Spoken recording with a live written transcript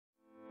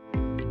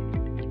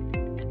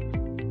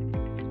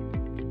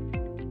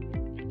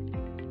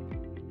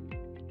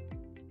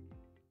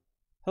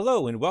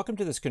Hello and welcome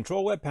to this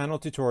Control Web Panel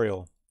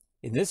tutorial.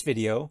 In this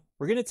video,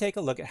 we're going to take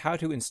a look at how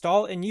to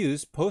install and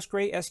use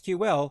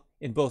PostgreSQL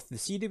in both the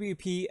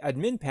CWP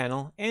admin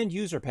panel and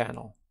user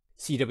panel.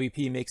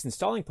 CWP makes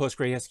installing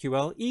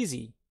PostgreSQL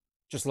easy.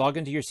 Just log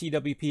into your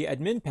CWP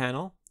admin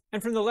panel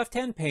and from the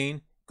left-hand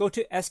pane, go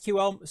to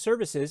SQL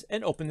Services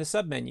and open the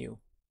submenu.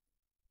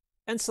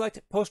 And select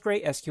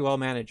PostgreSQL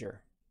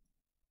Manager.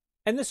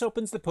 And this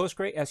opens the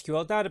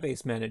PostgreSQL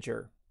Database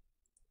Manager.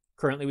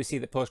 Currently we see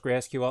that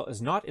PostgreSQL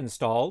is not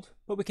installed,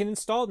 but we can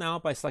install now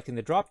by selecting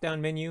the drop-down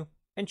menu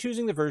and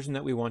choosing the version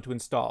that we want to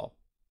install.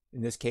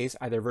 In this case,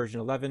 either version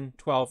 11,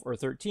 12, or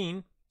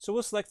 13, so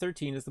we'll select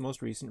 13 as the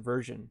most recent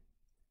version.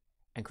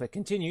 And click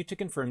Continue to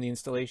confirm the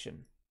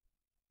installation.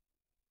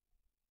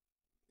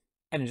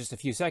 And in just a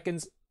few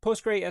seconds,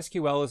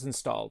 PostgreSQL is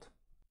installed.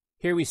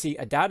 Here we see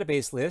a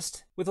database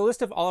list with a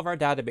list of all of our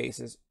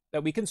databases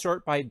that we can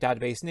sort by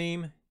database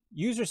name,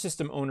 user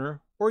system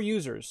owner, or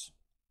users.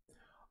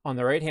 On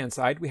the right-hand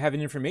side, we have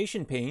an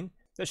information pane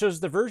that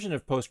shows the version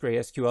of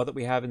PostgreSQL that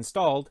we have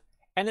installed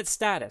and its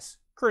status,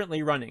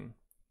 currently running.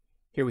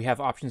 Here we have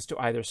options to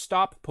either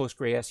stop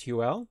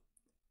PostgreSQL,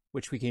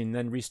 which we can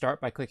then restart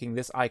by clicking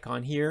this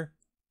icon here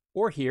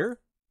or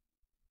here.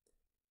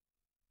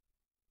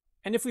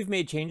 And if we've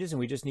made changes and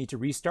we just need to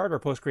restart our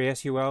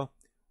PostgreSQL,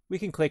 we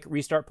can click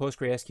Restart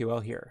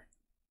PostgreSQL here.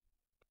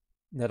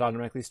 And that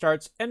automatically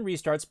starts and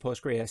restarts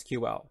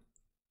PostgreSQL.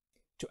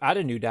 To add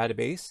a new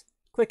database,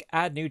 click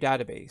Add New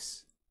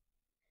Database.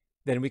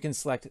 Then we can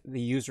select the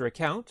user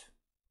account,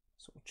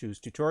 so we'll choose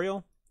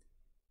Tutorial,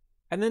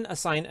 and then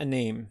assign a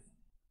name.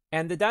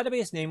 And the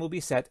database name will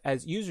be set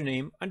as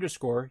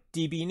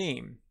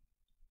username_dbname,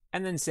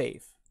 and then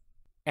save.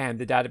 And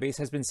the database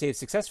has been saved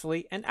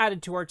successfully and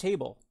added to our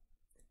table.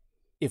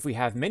 If we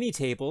have many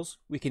tables,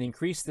 we can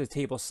increase the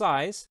table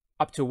size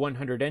up to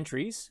 100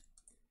 entries,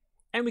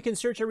 and we can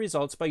search our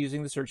results by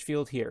using the search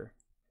field here.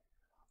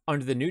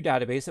 Under the new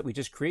database that we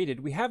just created,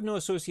 we have no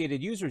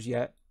associated users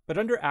yet, but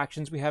under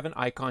Actions we have an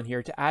icon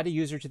here to add a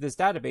user to this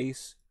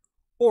database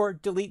or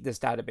delete this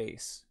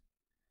database.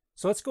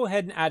 So let's go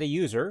ahead and add a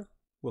user.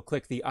 We'll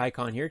click the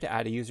icon here to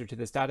add a user to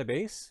this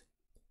database,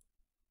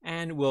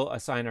 and we'll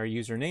assign our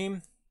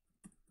username,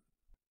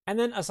 and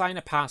then assign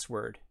a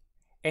password.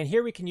 And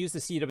here we can use the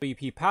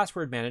CWP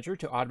Password Manager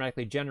to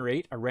automatically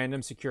generate a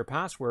random secure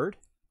password.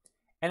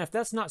 And if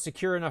that's not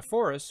secure enough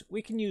for us,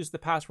 we can use the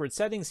password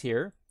settings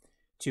here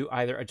to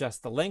either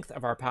adjust the length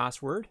of our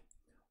password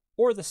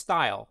or the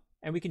style,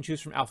 and we can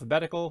choose from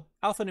alphabetical,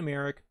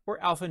 alphanumeric, or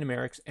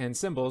alphanumerics and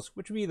symbols,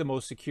 which would be the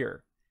most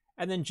secure,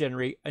 and then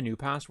generate a new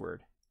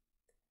password.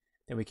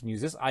 Then we can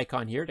use this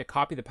icon here to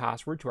copy the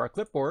password to our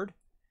clipboard,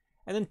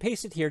 and then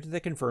paste it here to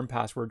the Confirm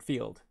Password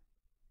field.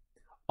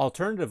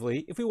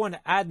 Alternatively, if we want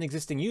to add an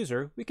existing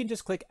user, we can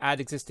just click Add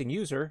Existing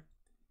User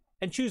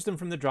and choose them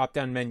from the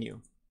drop-down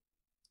menu.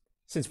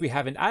 Since we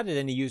haven't added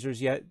any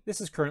users yet, this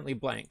is currently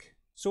blank.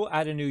 So we'll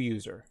add a new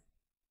user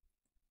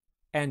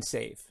and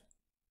save.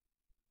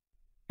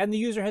 And the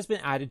user has been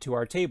added to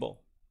our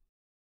table.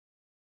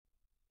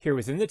 Here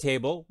within the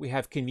table, we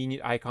have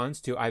convenient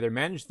icons to either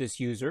manage this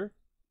user,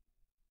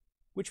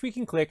 which we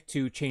can click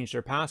to change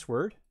their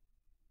password,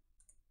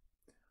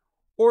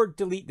 or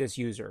delete this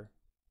user.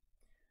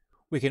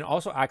 We can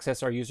also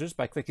access our users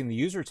by clicking the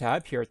User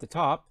tab here at the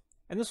top,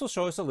 and this will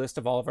show us a list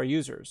of all of our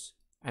users.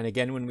 And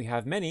again, when we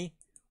have many,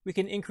 we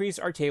can increase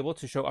our table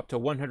to show up to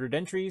 100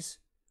 entries,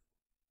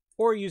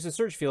 or use the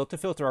search field to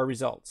filter our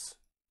results.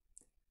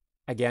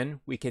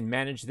 Again, we can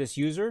manage this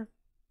user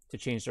to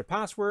change their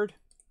password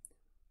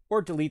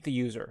or delete the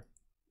user.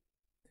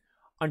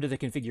 Under the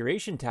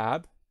Configuration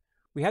tab,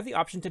 we have the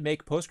option to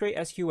make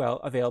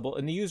PostgreSQL available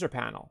in the user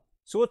panel,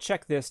 so we'll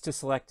check this to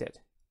select it.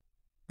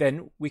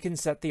 Then we can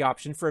set the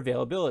option for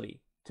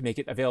availability to make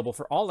it available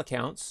for all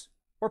accounts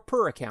or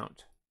per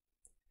account.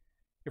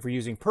 If we're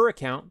using per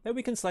account, then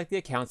we can select the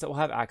accounts that will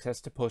have access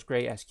to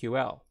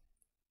PostgreSQL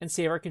and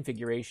save our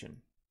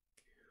configuration.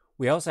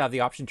 We also have the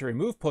option to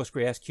remove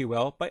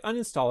PostgreSQL by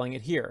uninstalling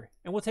it here,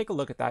 and we'll take a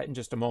look at that in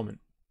just a moment.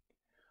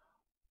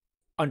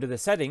 Under the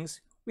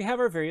settings, we have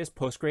our various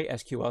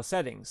PostgreSQL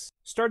settings,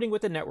 starting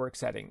with the network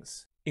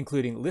settings,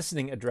 including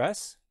listening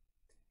address,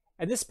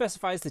 and this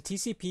specifies the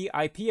TCP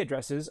IP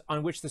addresses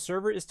on which the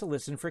server is to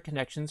listen for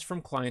connections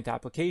from client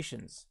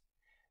applications.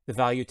 The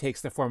value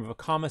takes the form of a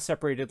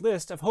comma-separated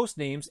list of host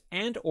names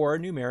and/or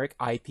numeric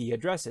IP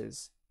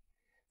addresses.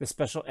 The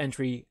special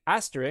entry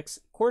asterisk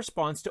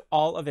corresponds to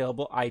all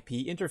available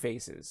IP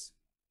interfaces.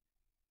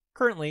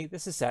 Currently,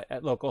 this is set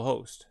at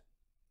localhost.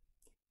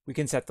 We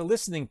can set the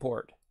listening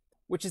port,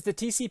 which is the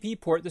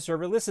TCP port the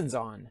server listens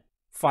on.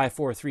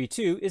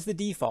 5432 is the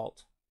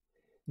default.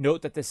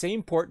 Note that the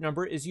same port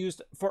number is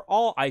used for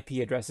all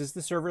IP addresses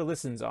the server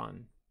listens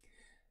on.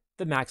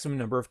 The maximum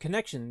number of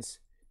connections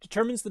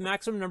determines the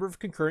maximum number of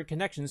concurrent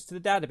connections to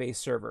the database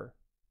server.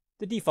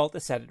 The default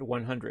is set at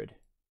 100.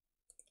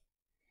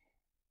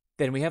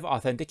 Then we have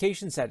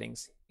authentication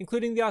settings,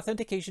 including the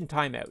authentication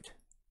timeout.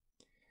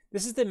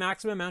 This is the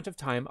maximum amount of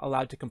time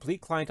allowed to complete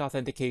client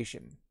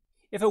authentication.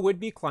 If a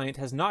would-be client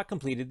has not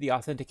completed the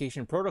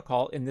authentication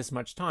protocol in this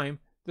much time,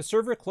 the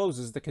server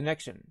closes the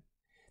connection.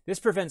 This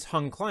prevents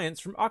hung clients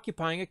from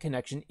occupying a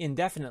connection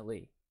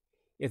indefinitely.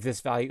 If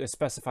this value is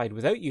specified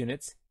without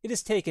units, it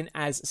is taken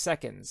as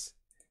seconds.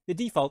 The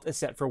default is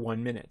set for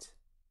 1 minute.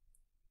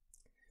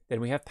 Then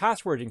we have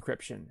password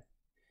encryption.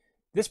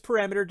 This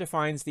parameter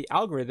defines the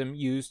algorithm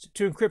used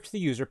to encrypt the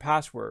user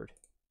password.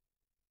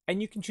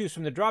 And you can choose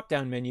from the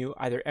drop-down menu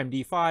either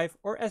MD5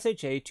 or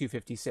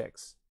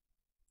SHA-256.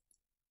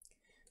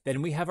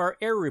 Then we have our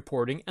error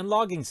reporting and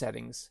logging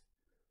settings,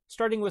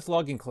 starting with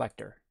logging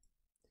collector.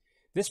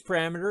 This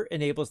parameter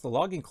enables the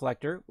logging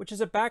collector, which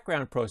is a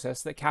background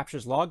process that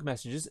captures log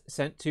messages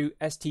sent to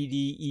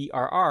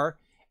stderr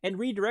and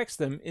redirects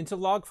them into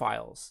log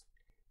files.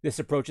 This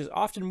approach is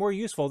often more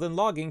useful than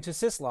logging to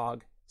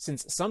syslog,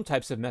 since some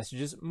types of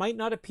messages might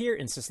not appear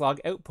in syslog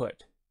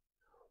output.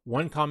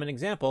 One common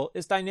example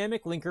is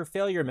dynamic linker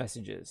failure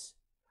messages.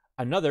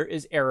 Another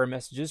is error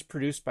messages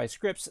produced by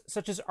scripts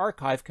such as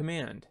archive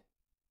command.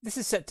 This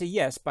is set to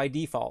yes by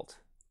default.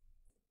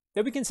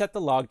 Then we can set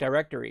the log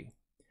directory.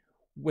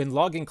 When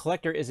logging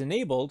collector is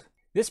enabled,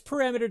 this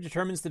parameter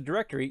determines the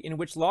directory in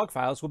which log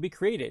files will be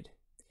created.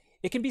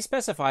 It can be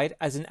specified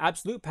as an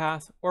absolute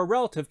path or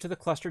relative to the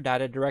cluster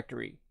data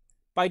directory.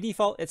 By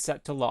default, it's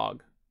set to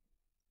log.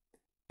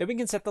 Then we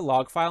can set the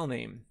log file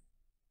name.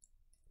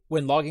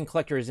 When logging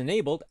collector is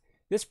enabled,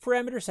 this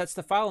parameter sets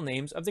the file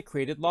names of the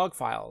created log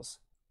files.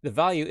 The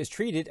value is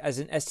treated as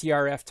an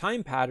strf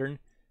time pattern,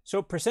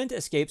 so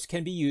 %escapes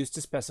can be used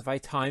to specify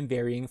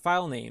time-varying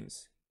file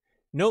names.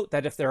 Note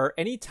that if there are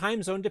any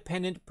time zone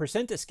dependent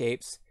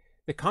 %escapes,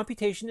 the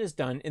computation is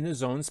done in the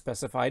zone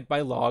specified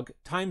by log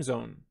time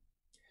zone.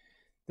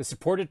 The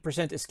supported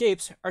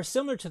 %escapes are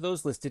similar to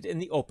those listed in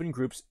the Open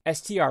Group's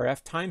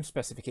strf time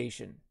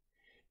specification.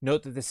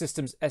 Note that the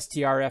system's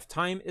strf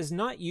time is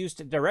not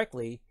used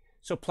directly,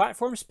 so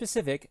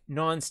platform-specific,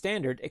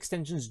 non-standard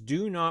extensions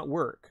do not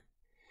work.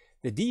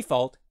 The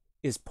default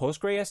is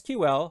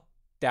PostgreSQL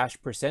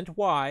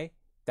 %y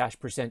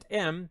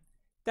 %m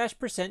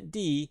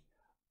 %d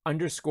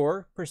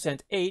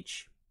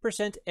 _%h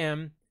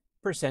 %m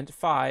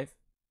 %5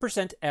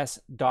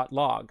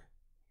 %s.log.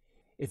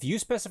 If you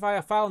specify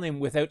a file name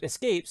without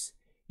escapes,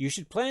 you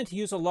should plan to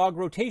use a log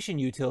rotation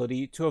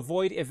utility to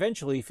avoid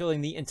eventually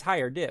filling the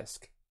entire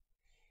disk.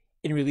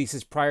 In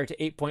releases prior to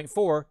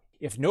 8.4,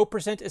 if no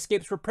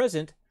 %escapes were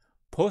present,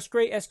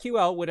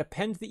 PostgreSQL would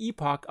append the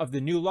epoch of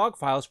the new log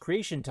file's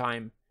creation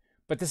time,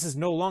 but this is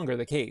no longer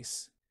the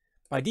case.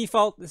 By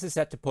default, this is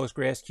set to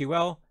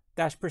PostgreSQL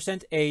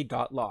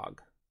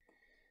 %a.log.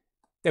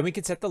 Then we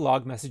can set the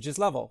log messages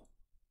level.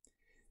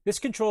 This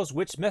controls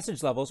which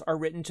message levels are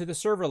written to the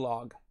server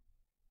log.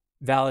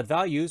 Valid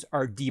values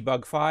are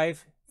debug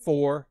 5,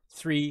 4,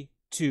 3,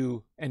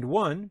 2, and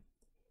 1,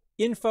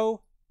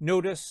 info,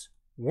 notice,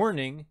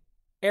 warning,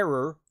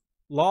 error,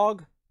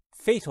 log,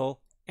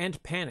 fatal,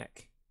 and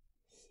panic.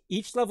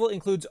 Each level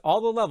includes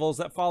all the levels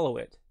that follow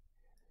it.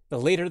 The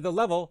later the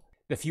level,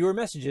 the fewer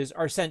messages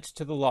are sent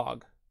to the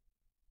log.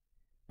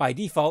 By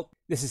default,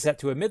 this is set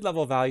to a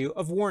mid-level value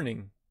of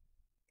warning.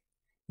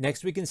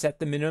 Next, we can set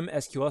the minimum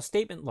SQL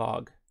statement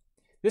log.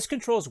 This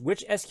controls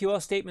which SQL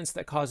statements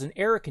that cause an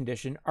error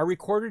condition are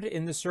recorded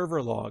in the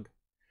server log.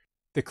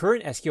 The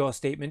current SQL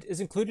statement is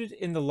included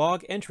in the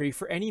log entry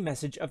for any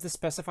message of the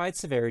specified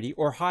severity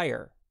or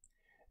higher.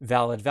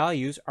 Valid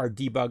values are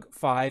debug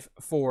 5,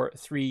 4,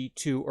 3,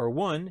 2, or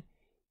 1,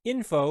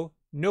 info,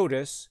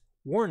 notice,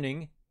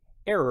 warning,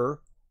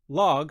 error,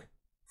 log,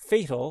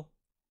 fatal,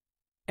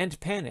 and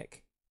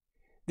panic.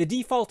 The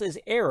default is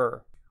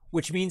error,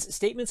 which means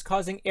statements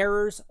causing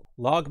errors,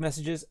 log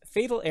messages,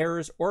 fatal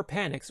errors, or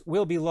panics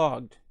will be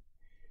logged.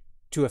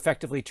 To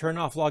effectively turn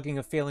off logging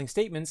of failing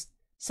statements,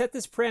 set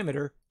this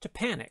parameter to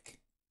panic.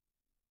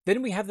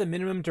 Then we have the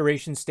minimum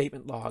duration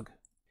statement log.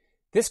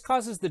 This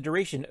causes the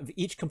duration of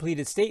each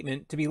completed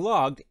statement to be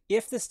logged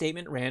if the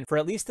statement ran for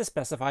at least the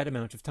specified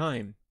amount of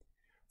time.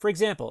 For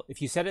example,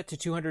 if you set it to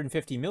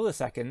 250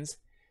 milliseconds,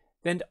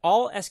 then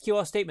all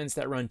SQL statements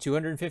that run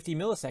 250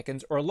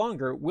 milliseconds or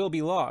longer will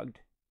be logged.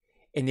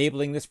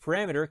 Enabling this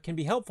parameter can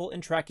be helpful in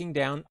tracking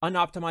down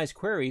unoptimized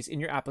queries in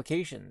your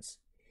applications.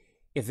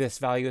 If this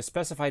value is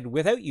specified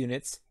without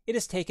units, it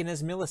is taken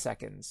as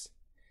milliseconds.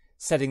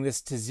 Setting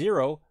this to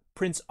 0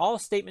 prints all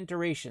statement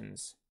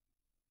durations.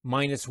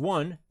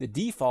 -1, the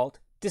default,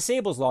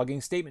 disables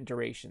logging statement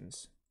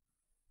durations.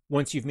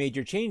 Once you've made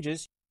your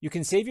changes, you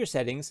can save your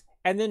settings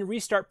and then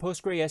restart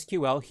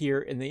PostgreSQL here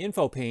in the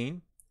info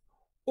pane,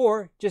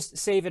 or just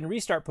save and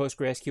restart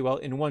PostgreSQL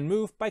in one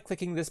move by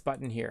clicking this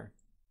button here.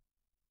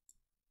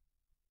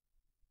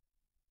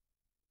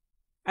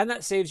 And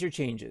that saves your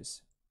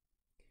changes.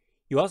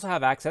 You also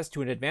have access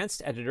to an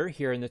advanced editor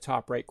here in the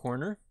top right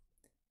corner,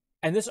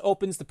 and this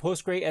opens the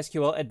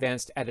PostgreSQL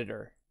Advanced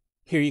Editor.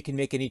 Here you can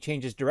make any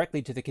changes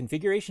directly to the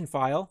configuration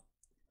file,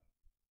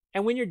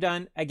 and when you're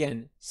done,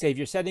 again, save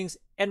your settings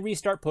and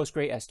restart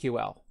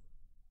PostgreSQL.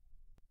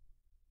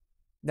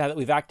 Now that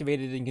we've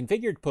activated and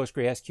configured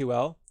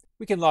PostgreSQL,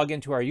 we can log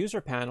into our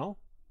user panel,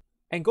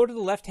 and go to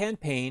the left-hand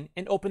pane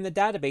and open the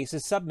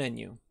Databases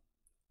submenu.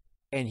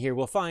 And here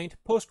we'll find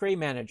Postgre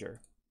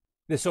Manager.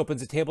 This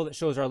opens a table that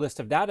shows our list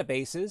of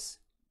databases,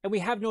 and we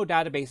have no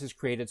databases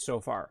created so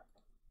far.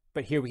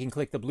 But here we can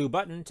click the blue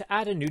button to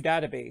add a new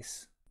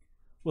database.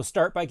 We'll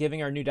start by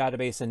giving our new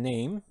database a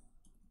name,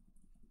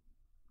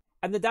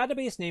 and the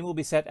database name will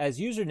be set as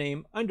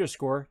username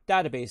underscore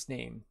database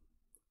name,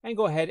 and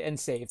go ahead and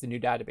save the new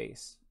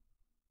database.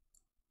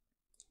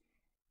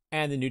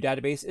 And the new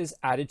database is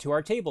added to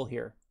our table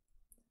here.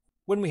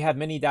 When we have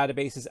many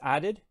databases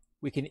added,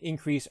 we can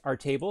increase our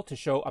table to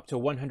show up to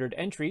 100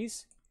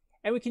 entries,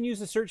 and we can use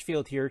the search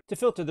field here to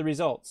filter the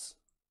results.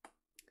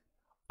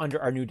 Under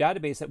our new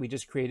database that we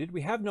just created,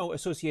 we have no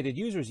associated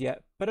users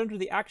yet, but under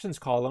the Actions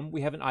column,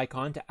 we have an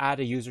icon to add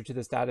a user to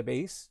this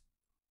database,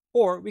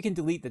 or we can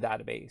delete the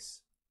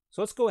database.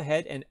 So let's go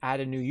ahead and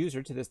add a new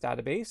user to this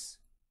database.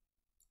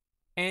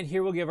 And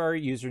here we'll give our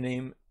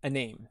username a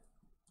name.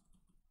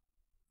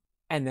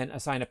 And then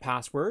assign a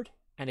password.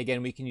 And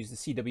again, we can use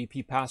the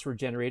CWP password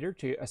generator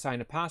to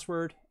assign a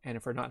password. And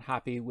if we're not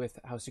happy with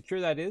how secure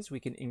that is, we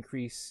can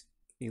increase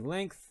the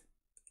length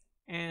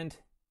and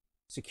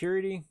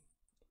security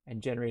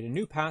and generate a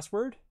new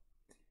password.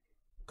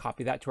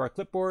 Copy that to our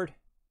clipboard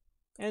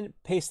and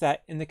paste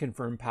that in the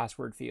confirm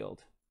password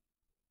field.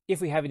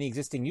 If we have any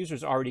existing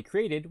users already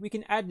created, we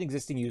can add an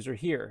existing user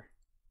here.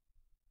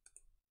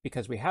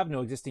 Because we have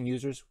no existing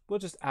users, we'll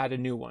just add a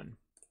new one.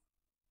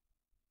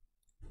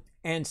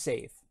 And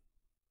save.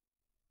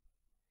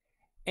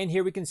 And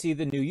here we can see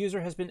the new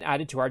user has been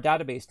added to our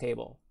database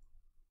table.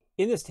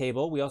 In this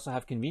table, we also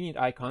have convenient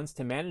icons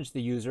to manage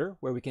the user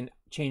where we can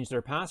change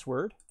their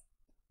password,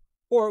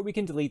 or we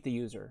can delete the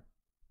user.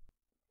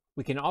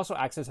 We can also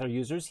access our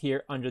users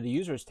here under the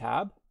Users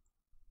tab,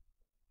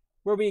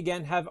 where we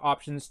again have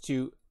options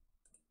to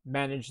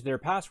manage their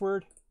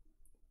password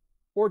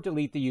or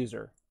delete the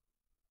user.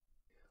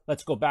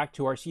 Let's go back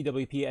to our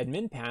CWP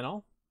admin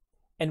panel,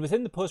 and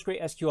within the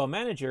PostgreSQL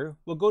Manager,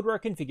 we'll go to our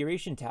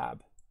Configuration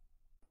tab.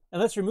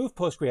 And let's remove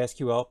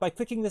PostgreSQL by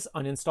clicking this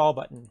Uninstall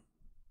button.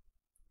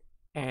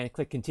 And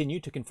click Continue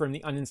to confirm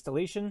the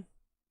uninstallation.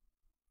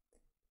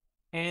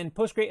 And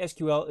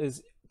PostgreSQL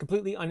is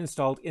completely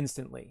uninstalled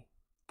instantly.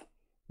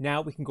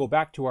 Now we can go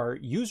back to our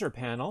User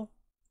panel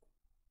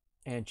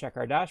and check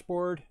our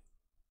dashboard.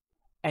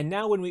 And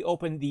now when we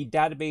open the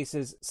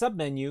Databases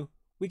submenu,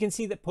 we can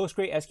see that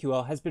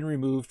PostgreSQL has been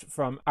removed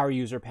from our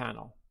User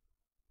panel.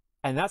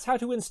 And that's how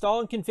to install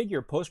and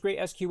configure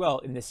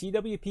PostgreSQL in the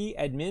CWP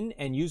admin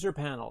and user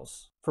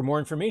panels. For more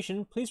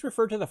information, please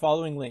refer to the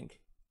following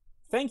link.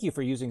 Thank you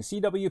for using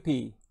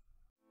CWP.